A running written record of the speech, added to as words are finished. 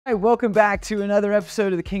Hey, welcome back to another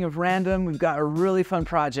episode of The King of Random. We've got a really fun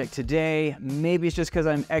project today. Maybe it's just because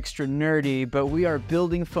I'm extra nerdy, but we are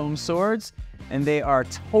building foam swords, and they are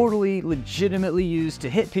totally legitimately used to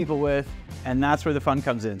hit people with, and that's where the fun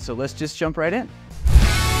comes in. So let's just jump right in.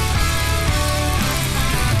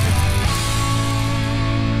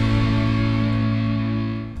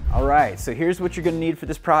 All right, so here's what you're gonna need for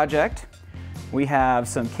this project. We have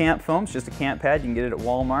some camp foams, just a camp pad. You can get it at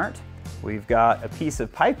Walmart. We've got a piece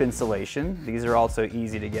of pipe insulation. These are also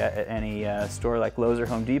easy to get at any store like Lowe's or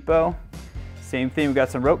Home Depot. Same thing, we've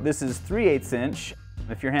got some rope. This is 3/8 inch.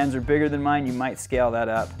 If your hands are bigger than mine, you might scale that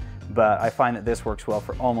up, but I find that this works well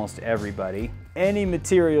for almost everybody. Any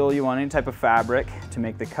material you want, any type of fabric to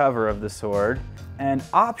make the cover of the sword. And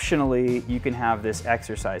optionally, you can have this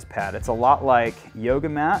exercise pad. It's a lot like yoga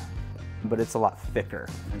mat, but it's a lot thicker.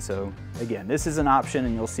 And so again, this is an option,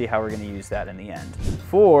 and you'll see how we're gonna use that in the end.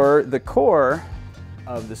 For the core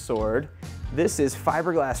of the sword, this is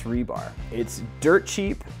fiberglass rebar. It's dirt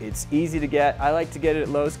cheap, it's easy to get. I like to get it at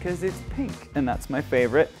Lowe's because it's pink, and that's my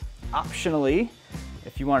favorite. Optionally,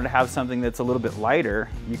 if you wanted to have something that's a little bit lighter,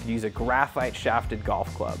 you could use a graphite shafted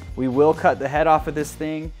golf club. We will cut the head off of this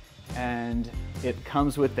thing, and it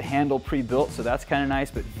comes with the handle pre-built, so that's kind of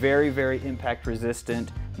nice, but very, very impact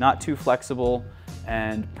resistant, not too flexible,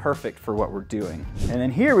 and perfect for what we're doing. And then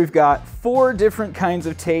here we've got 4 different kinds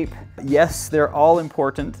of tape. Yes, they're all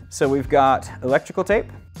important. So we've got electrical tape.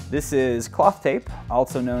 This is cloth tape,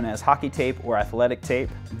 also known as hockey tape or athletic tape.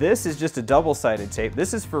 This is just a double-sided tape.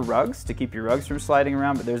 This is for rugs, to keep your rugs from sliding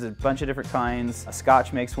around, but there's a bunch of different kinds.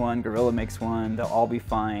 Scotch makes one, Gorilla makes one, they'll all be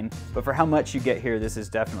fine. But for how much you get here, this is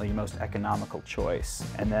definitely your most economical choice.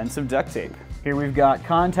 And then some duct tape. Here we've got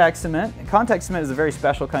contact cement. And contact cement is a very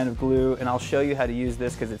special kind of glue, and I'll show you how to use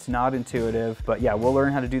this because it's not intuitive. But yeah, we'll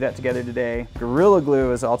learn how to do that together today. Gorilla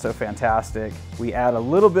glue is also fantastic. We add a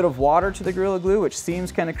little bit of water to the Gorilla glue, which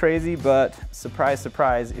seems kind of crazy, but surprise,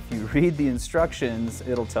 surprise, if you read the instructions,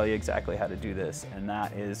 it'll tell you exactly how to do this, and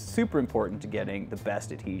that is super important to getting the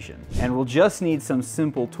best adhesion. And we'll just need some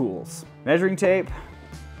simple tools. Measuring tape,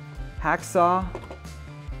 hacksaw,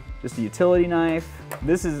 just a utility knife.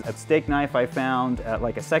 This is a steak knife I found at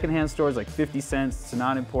like a secondhand store. It's like 50 cents. It's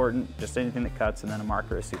not important, just anything that cuts, and then a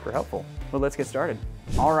marker is super helpful. Well, let's get started.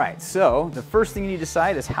 All right, so the first thing you need to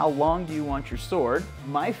decide is how long do you want your sword?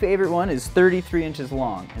 My favorite one is 33 inches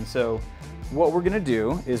long, and so what we're gonna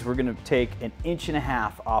do is we're gonna take 1.5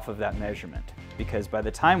 inches off of that measurement, because by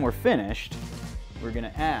the time we're finished, we're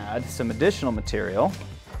gonna add some additional material,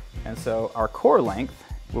 and so our core length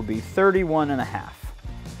will be 31.5.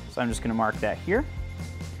 So I'm just gonna mark that here,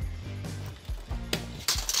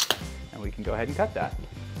 and we can go ahead and cut that.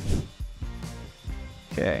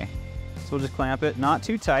 Okay, so we'll just clamp it, not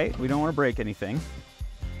too tight, we don't wanna break anything,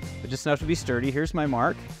 but just enough to be sturdy. Here's my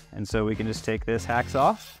mark, and so we can just take this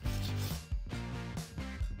hacksaw.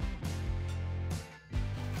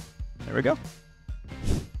 There we go.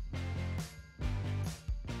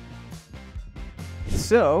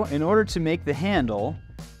 So, in order to make the handle,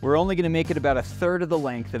 we're only gonna make it about 1/3 of the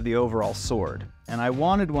length of the overall sword. And I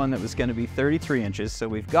wanted one that was gonna be 33 inches, so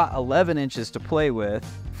we've got 11 inches to play with.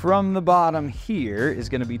 From the bottom here is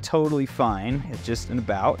gonna be totally fine. It's just an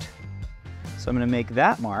about. So I'm gonna make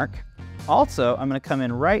that mark. Also, I'm gonna come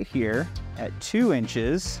in right here at 2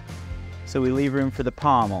 inches, so we leave room for the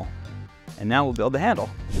pommel. And now we'll build the handle.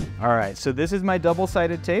 All right, so this is my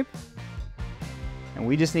double-sided tape, and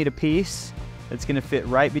we just need a piece that's gonna fit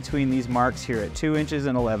right between these marks here at 2 inches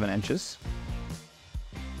and 11 inches.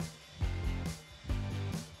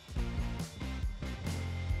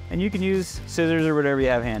 And you can use scissors or whatever you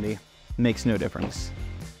have handy. Makes no difference.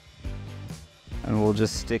 And we'll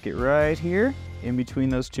just stick it right here in between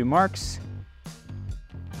those 2 marks.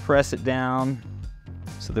 Press it down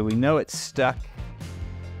so that we know it's stuck.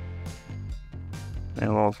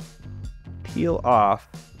 And we'll peel off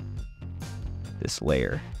this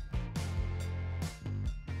layer.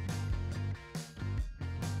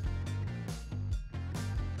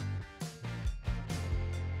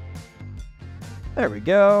 There we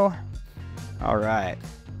go. All right.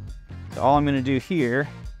 So all I'm gonna do here,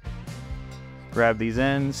 grab these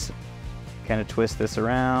ends, kind of twist this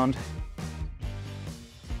around.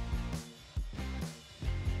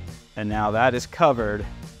 And now that is covered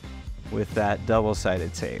with that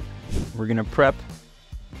double-sided tape. We're gonna prep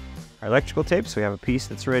our electrical tape so we have a piece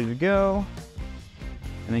that's ready to go,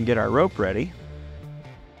 and then get our rope ready.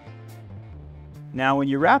 Now when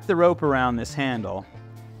you wrap the rope around this handle,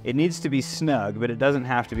 it needs to be snug, but it doesn't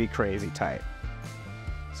have to be crazy tight.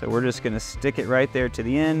 So we're just gonna stick it right there to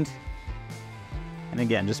the end, and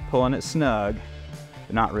again, just pulling it snug,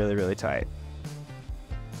 but not really, really tight.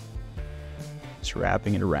 Just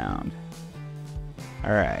wrapping it around.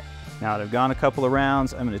 All right, now that I've gone a couple of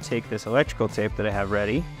rounds, I'm gonna take this electrical tape that I have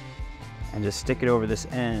ready and just stick it over this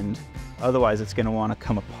end. Otherwise, it's gonna wanna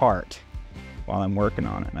come apart while I'm working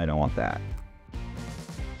on it, and I don't want that.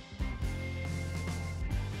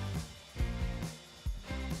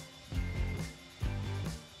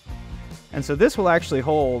 And so this will actually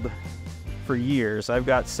hold for years. I've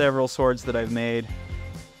got several swords that I've made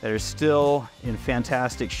that are still in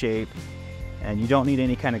fantastic shape, and you don't need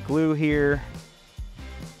any kind of glue here.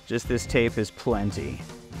 Just this tape is plenty.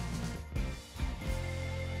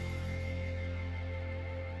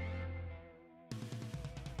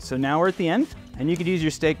 So now we're at the end, and you could use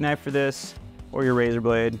your steak knife for this or your razor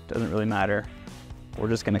blade, doesn't really matter. We're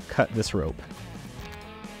just gonna cut this rope.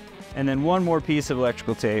 And then one more piece of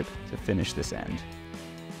electrical tape to finish this end.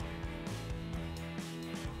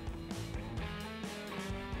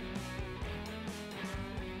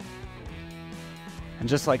 And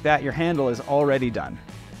just like that, your handle is already done.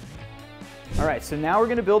 All right, so now we're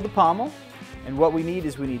gonna build the pommel. And what we need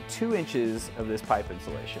is we need 2 inches of this pipe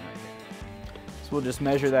insulation right here. So we'll just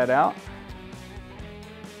measure that out.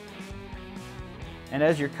 And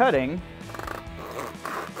as you're cutting,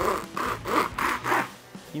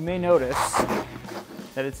 you may notice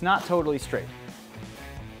that it's not totally straight.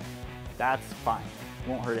 That's fine, it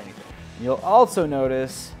won't hurt anything. You'll also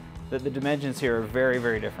notice that the dimensions here are very,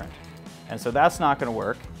 very different. And so that's not gonna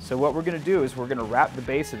work. So what we're gonna do is we're gonna wrap the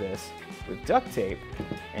base of this with duct tape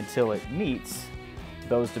until it meets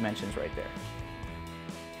those dimensions right there.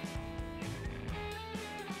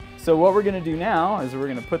 So what we're gonna do now is we're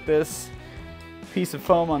gonna put this piece of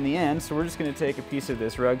foam on the end. So we're just gonna take a piece of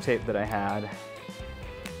this rug tape that I had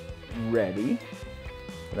ready.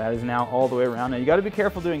 That is now all the way around. Now you gotta be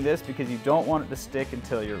careful doing this because you don't want it to stick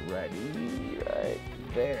until you're ready. Right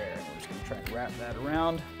there. We're just gonna try and wrap that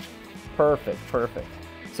around. Perfect, perfect.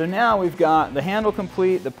 So now we've got the handle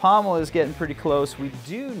complete, the pommel is getting pretty close. We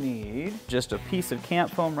do need just a piece of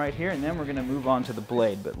camp foam right here, and then we're gonna move on to the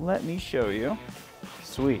blade, but let me show you.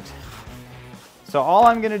 Sweet. So all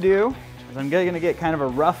I'm gonna do is I'm gonna get kind of a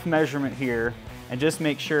rough measurement here and just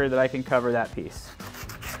make sure that I can cover that piece.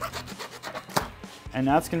 And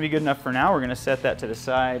that's gonna be good enough for now. We're gonna set that to the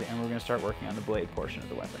side and we're gonna start working on the blade portion of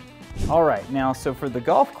the weapon. All right, now, so for the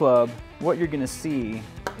golf club, what you're gonna see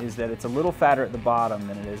is that it's a little fatter at the bottom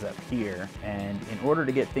than it is up here. And in order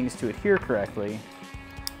to get things to adhere correctly,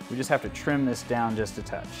 we just have to trim this down just a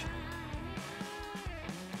touch.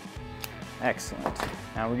 Excellent.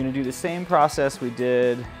 Now we're gonna do the same process we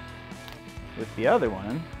did with the other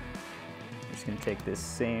one. We're just gonna take this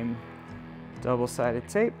same double-sided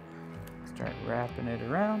tape, start wrapping it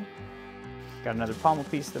around. Got another pommel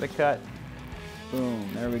piece that I cut. Boom,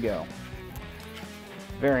 there we go.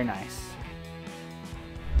 Very nice.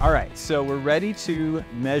 All right, so we're ready to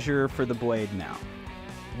measure for the blade now.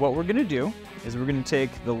 What we're gonna do is we're gonna take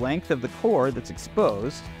the length of the core that's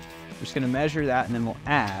exposed, we're just gonna measure that and then we'll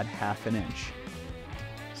add 1/2 inch.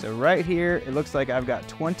 So right here, it looks like I've got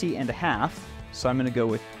 20.5, so I'm gonna go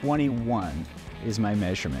with 21 is my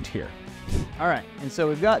measurement here. All right, and so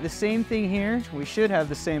we've got the same thing here. We should have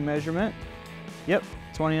the same measurement. Yep,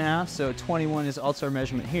 20.5, so 21 is also our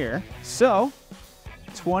measurement here. So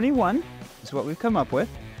 21 is what we've come up with.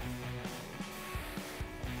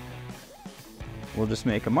 We'll just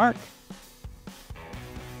make a mark.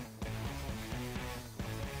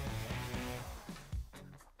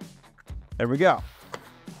 There we go.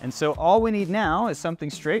 And so all we need now is something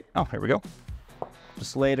straight. Oh, here we go.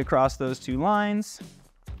 Just lay it across those 2 lines.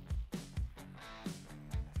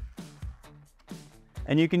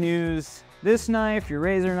 And you can use this knife, your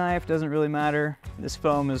razor knife, doesn't really matter. This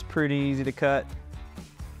foam is pretty easy to cut.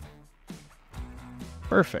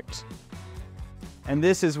 Perfect. And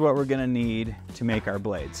this is what we're gonna need to make our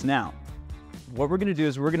blades. Now, what we're gonna do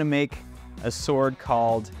is we're gonna make a sword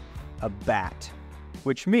called a bat,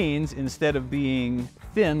 which means instead of being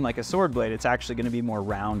thin like a sword blade, it's actually gonna be more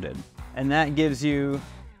rounded. And that gives you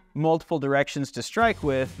multiple directions to strike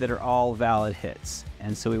with that are all valid hits.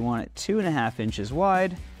 And so we want it 2.5 inches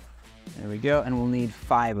wide. There we go, and we'll need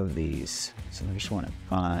 5 of these. So there's one at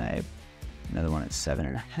 5, another one at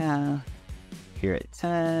 7.5, here at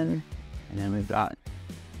 10, and then we've got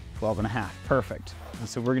 12.5, perfect. And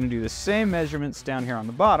so we're gonna do the same measurements down here on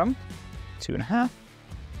the bottom, 2.5,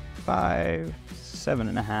 5,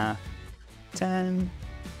 7.5, 10,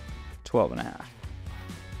 12.5.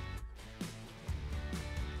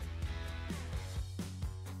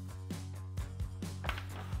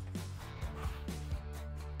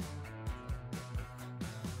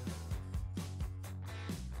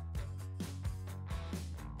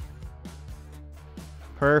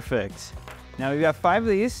 Perfect. Now we've got 5 of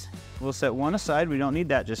these. We'll set one aside, we don't need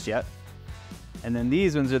that just yet. And then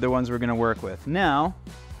these ones are the ones we're gonna work with. Now,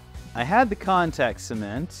 I had the contact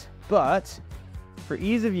cement, but for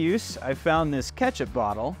ease of use, I found this ketchup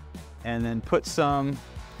bottle and then put some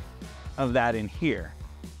of that in here.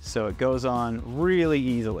 So it goes on really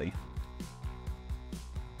easily.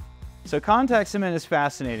 So contact cement is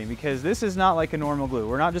fascinating because this is not like a normal glue.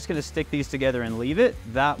 We're not just gonna stick these together and leave it.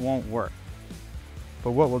 That won't work.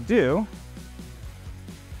 But what we'll do,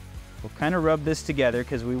 we'll kind of rub this together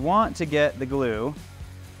because we want to get the glue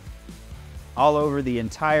all over the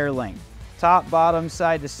entire length. Top, bottom,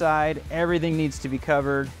 side to side, everything needs to be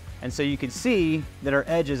covered. And so you can see that our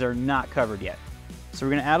edges are not covered yet. So we're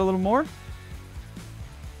gonna add a little more.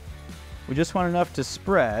 We just want enough to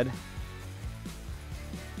spread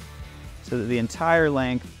so that the entire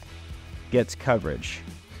length gets coverage.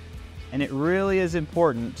 And it really is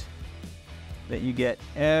important that you get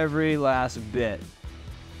every last bit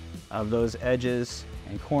of those edges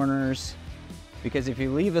and corners, because if you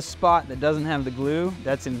leave a spot that doesn't have the glue,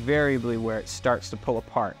 that's invariably where it starts to pull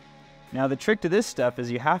apart. Now the trick to this stuff is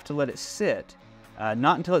you have to let it sit,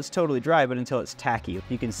 not until it's totally dry, but until it's tacky.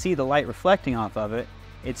 You can see the light reflecting off of it,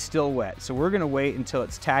 it's still wet. So we're gonna wait until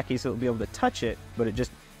it's tacky so it'll be able to touch it, but it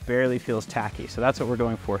just barely feels tacky. So that's what we're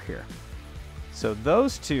going for here. So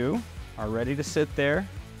those two are ready to sit there.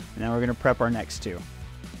 Now we're gonna prep our next two.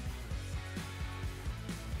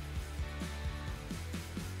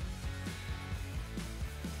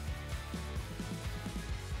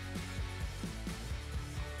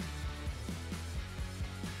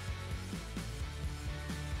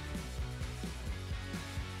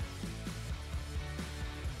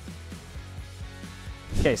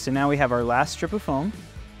 Okay, so now we have our last strip of foam.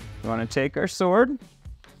 We want to take our sword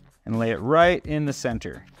and lay it right in the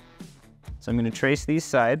center. So I'm going to trace these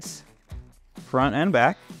sides, front and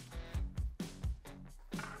back.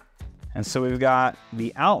 And so we've got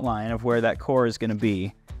the outline of where that core is going to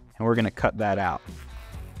be, and we're going to cut that out.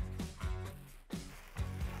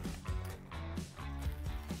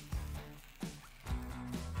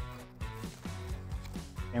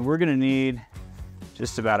 And we're going to need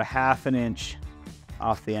just about a ½ inch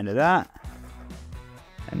off the end of that,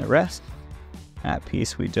 and the rest, that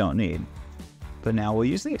piece we don't need. But now we'll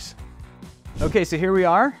use these. Okay, so here we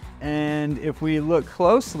are, and if we look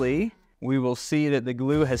closely, we will see that the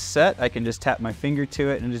glue has set. I can just tap my finger to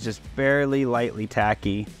it and it's just barely lightly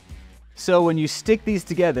tacky. So when you stick these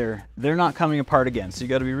together, they're not coming apart again. So you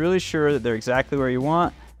gotta be really sure that they're exactly where you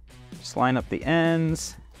want. Just line up the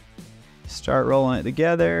ends, start rolling it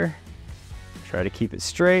together, try to keep it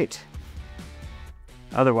straight.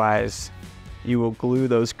 Otherwise, you will glue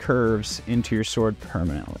those curves into your sword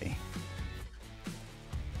permanently.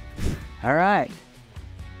 All right,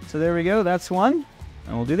 so there we go, that's one,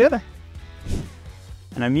 and we'll do the other.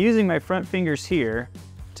 And I'm using my front fingers here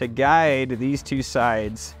to guide these two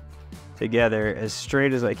sides together as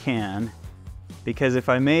straight as I can, because if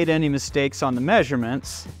I made any mistakes on the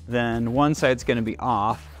measurements, then one side's gonna be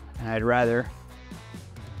off, and I'd rather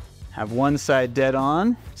have one side dead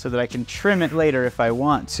on so that I can trim it later if I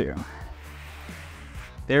want to.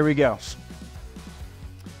 There we go.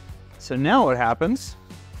 So now what happens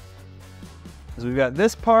is we've got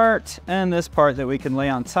this part and this part that we can lay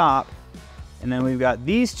on top, and then we've got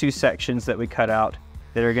these two sections that we cut out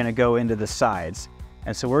that are gonna go into the sides.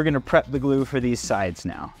 And so we're gonna prep the glue for these sides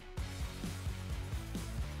now.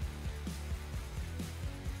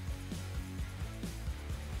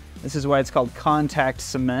 This is why it's called contact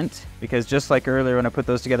cement, because just like earlier when I put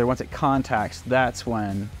those together, once it contacts, that's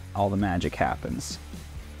when all the magic happens.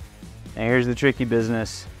 And here's the tricky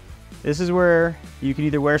business. This is where you can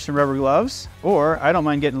either wear some rubber gloves, or I don't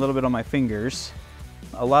mind getting a little bit on my fingers.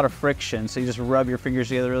 A lot of friction, so you just rub your fingers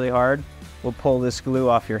together really hard. We'll pull this glue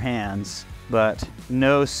off your hands, but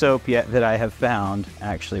no soap yet that I have found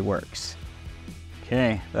actually works.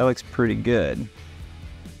 Okay, that looks pretty good.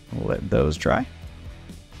 We'll let those dry.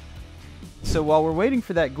 So while we're waiting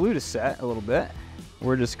for that glue to set a little bit,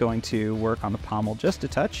 we're just going to work on the pommel just a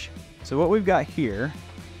touch. So what we've got here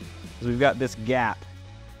is we've got this gap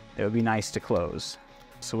that would be nice to close.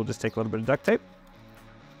 So we'll just take a little bit of duct tape,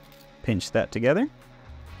 pinch that together.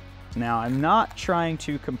 Now I'm not trying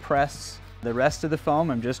to compress the rest of the foam,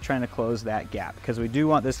 I'm just trying to close that gap because we do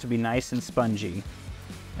want this to be nice and spongy.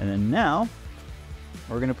 And then now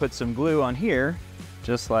we're gonna put some glue on here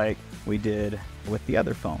just like we did with the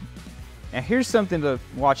other foam. Now here's something to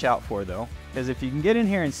watch out for though, because if you can get in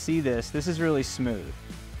here and see this, this is really smooth.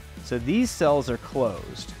 So these cells are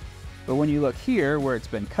closed. But when you look here where it's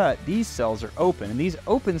been cut, these cells are open, and these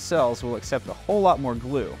open cells will accept a whole lot more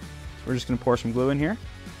glue. So we're just gonna pour some glue in here.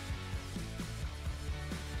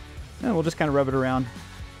 And we'll just kind of rub it around.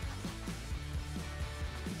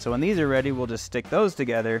 So when these are ready, we'll just stick those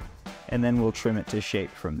together and then we'll trim it to shape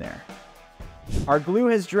from there. Our glue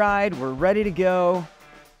has dried, we're ready to go.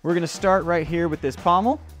 We're gonna start right here with this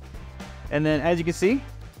pommel. And then as you can see,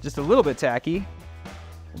 just a little bit tacky.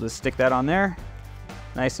 We'll just stick that on there,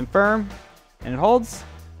 nice and firm, and it holds.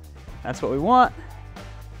 That's what we want.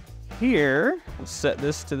 Here, we'll set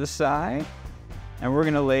this to the side, and we're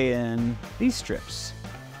gonna lay in these strips.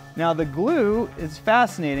 Now the glue is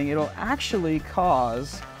fascinating. It'll actually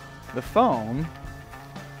cause the foam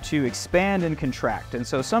to expand and contract. And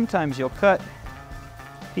so sometimes you'll cut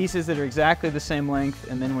pieces that are exactly the same length,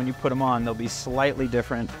 and then when you put them on, they'll be slightly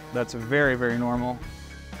different. That's very, very normal.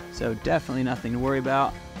 So definitely nothing to worry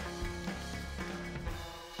about.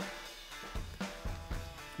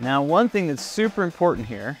 Now, one thing that's super important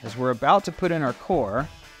here is we're about to put in our core,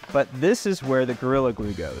 but this is where the Gorilla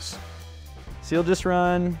Glue goes. So you'll just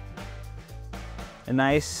run a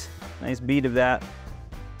nice bead of that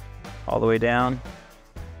all the way down.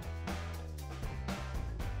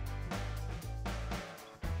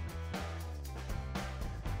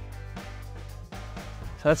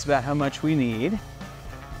 So that's about how much we need.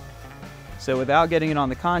 So without getting it on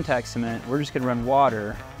the contact cement, we're just gonna run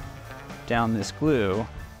water down this glue.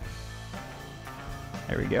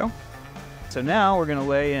 There we go. So now we're gonna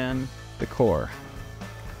lay in the core.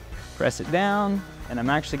 Press it down, and I'm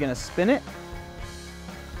actually gonna spin it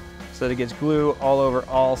so that it gets glue all over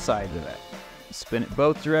all sides of it. Spin it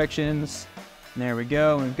both directions. And there we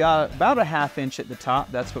go. We've got about a 1/2 inch at the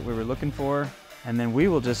top. That's what we were looking for. And then we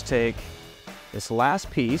will just take this last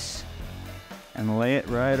piece and lay it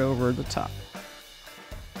right over the top.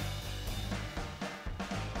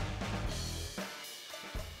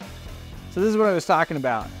 So this is what I was talking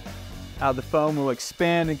about, how the foam will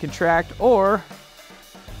expand and contract, or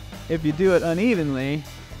if you do it unevenly,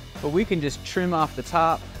 but we can just trim off the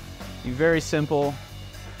top. Be very simple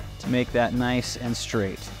to make that nice and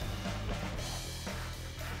straight.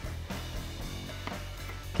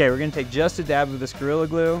 Okay, we're gonna take just a dab of this Gorilla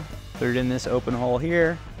Glue, put it in this open hole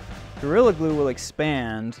here. Gorilla Glue will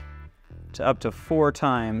expand to up to 4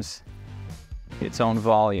 times its own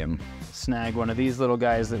volume. Snag one of these little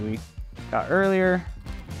guys that we got earlier,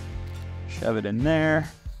 shove it in there,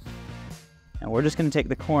 and we're just gonna take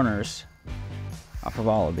the corners off of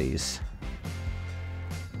all of these.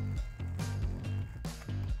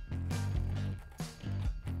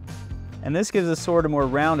 And this gives us sort of more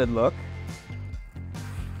rounded look,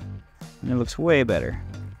 and it looks way better.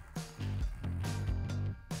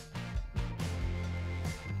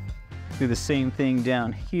 Do the same thing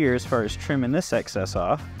down here as far as trimming this excess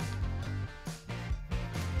off.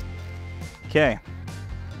 Okay,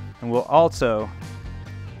 and we'll also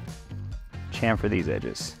chamfer these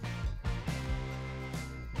edges.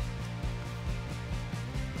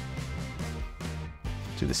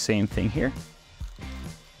 Do the same thing here.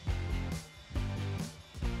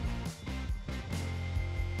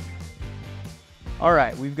 All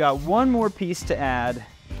right, we've got one more piece to add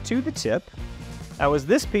to the tip. That was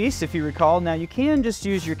this piece, if you recall. Now you can just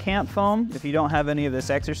use your camp foam if you don't have any of this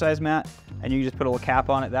exercise mat, and you can just put a little cap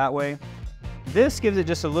on it that way. This gives it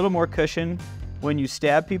just a little more cushion when you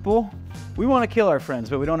stab people. We want to kill our friends,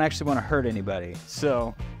 but we don't actually want to hurt anybody.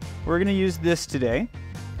 So we're going to use this today,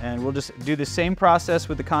 and we'll just do the same process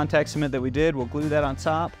with the contact cement that we did. We'll glue that on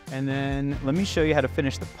top, and then let me show you how to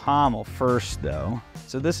finish the pommel first though.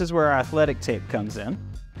 So this is where our athletic tape comes in.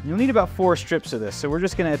 You'll need about 4 strips of this, so we're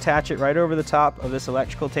just going to attach it right over the top of this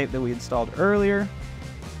electrical tape that we installed earlier.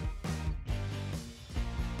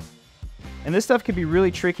 And this stuff can be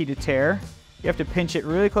really tricky to tear. You have to pinch it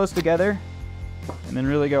really close together and then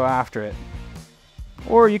really go after it.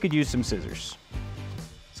 Or you could use some scissors.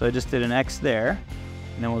 So I just did an X there,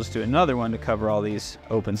 and then we'll just do another one to cover all these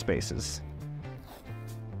open spaces.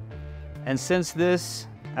 And since this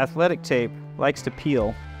athletic tape likes to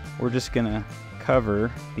peel, we're just gonna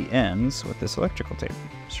cover the ends with this electrical tape.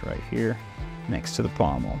 Just right here next to the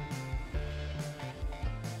pommel.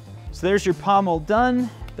 So there's your pommel done.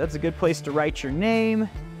 That's a good place to write your name.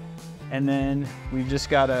 And then we've just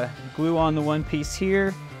got to glue on the one piece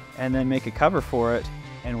here and then make a cover for it,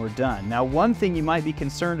 and we're done. Now, one thing you might be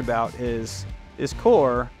concerned about is this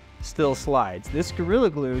core still slides. This Gorilla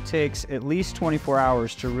Glue takes at least 24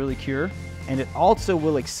 hours to really cure, and it also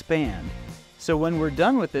will expand. So when we're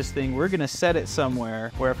done with this thing, we're gonna set it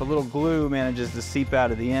somewhere where if a little glue manages to seep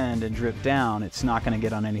out of the end and drip down, it's not gonna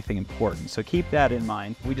get on anything important. So keep that in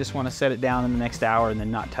mind. We just wanna set it down in the next hour and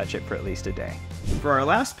then not touch it for at least a day. For our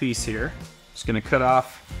last piece here, just gonna cut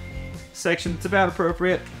off a section that's about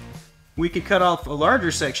appropriate, We could cut off a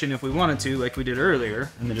larger section if we wanted to, like we did earlier,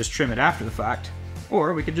 and then just trim it after the fact.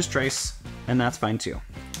 Or we could just trace, and that's fine too.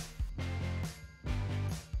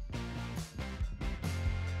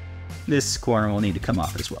 This corner will need to come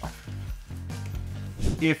off as well.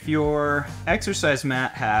 If your exercise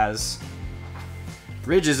mat has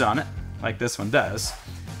ridges on it, like this one does,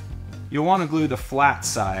 you'll want to glue the flat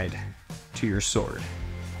side to your sword.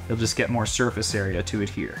 You'll just get more surface area to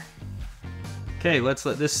adhere. Okay, let's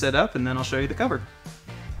let this set up and then I'll show you the cover.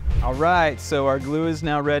 All right, so our glue is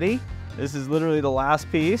now ready. This is literally the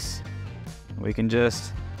last piece. We can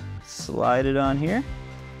just slide it on here,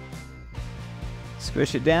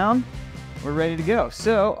 squish it down, we're ready to go.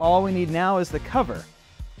 So all we need now is the cover.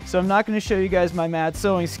 So I'm not going to show you guys my mad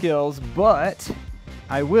sewing skills, but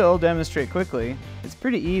I will demonstrate quickly. It's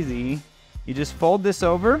pretty easy. You just fold this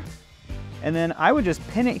over, and then I would just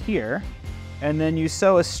pin it here, and then you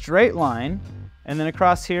sew a straight line, and then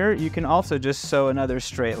across here you can also just sew another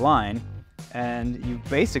straight line, and you've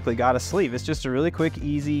basically got a sleeve. It's just a really quick,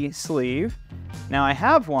 easy sleeve. Now I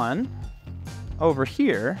have one over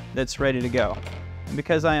here that's ready to go. And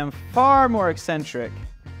because I am far more eccentric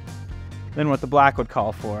than what the black would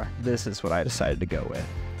call for, this is what I decided to go with.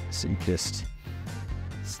 So you just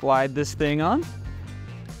slide this thing on.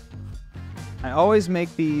 I always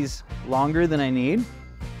make these longer than I need,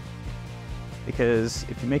 because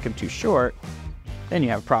if you make them too short, then you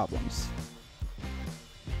have problems.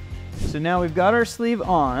 So now we've got our sleeve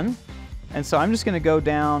on, and so I'm just gonna go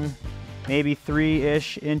down maybe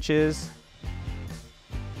 3-ish inches,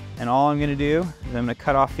 and all I'm gonna do is I'm gonna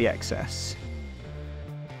cut off the excess.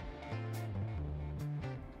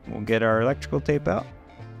 We'll get our electrical tape out.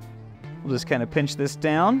 We'll just kind of pinch this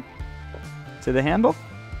down to the handle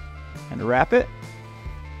and wrap it.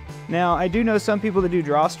 Now, I do know some people that do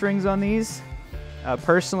drawstrings on these.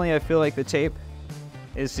 Personally, I feel like the tape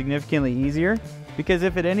is significantly easier, because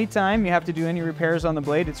if at any time you have to do any repairs on the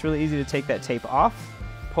blade, it's really easy to take that tape off,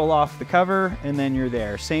 pull off the cover, and then you're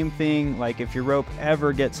there. Same thing, like if your rope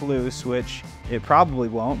ever gets loose, which it probably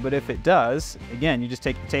won't, but if it does, again, you just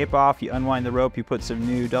take the tape off, you unwind the rope, you put some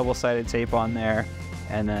new double-sided tape on there,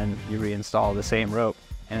 and then you reinstall the same rope,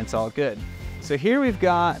 and it's all good. So here we've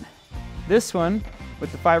got this one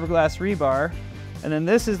with the fiberglass rebar, and then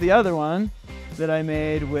this is the other one that I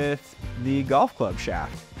made with the golf club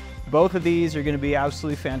shaft. Both of these are going to be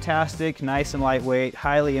absolutely fantastic, nice and lightweight,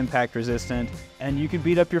 highly impact resistant, and you can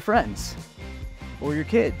beat up your friends, or your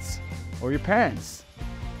kids, or your parents.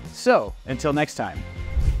 So, until next time.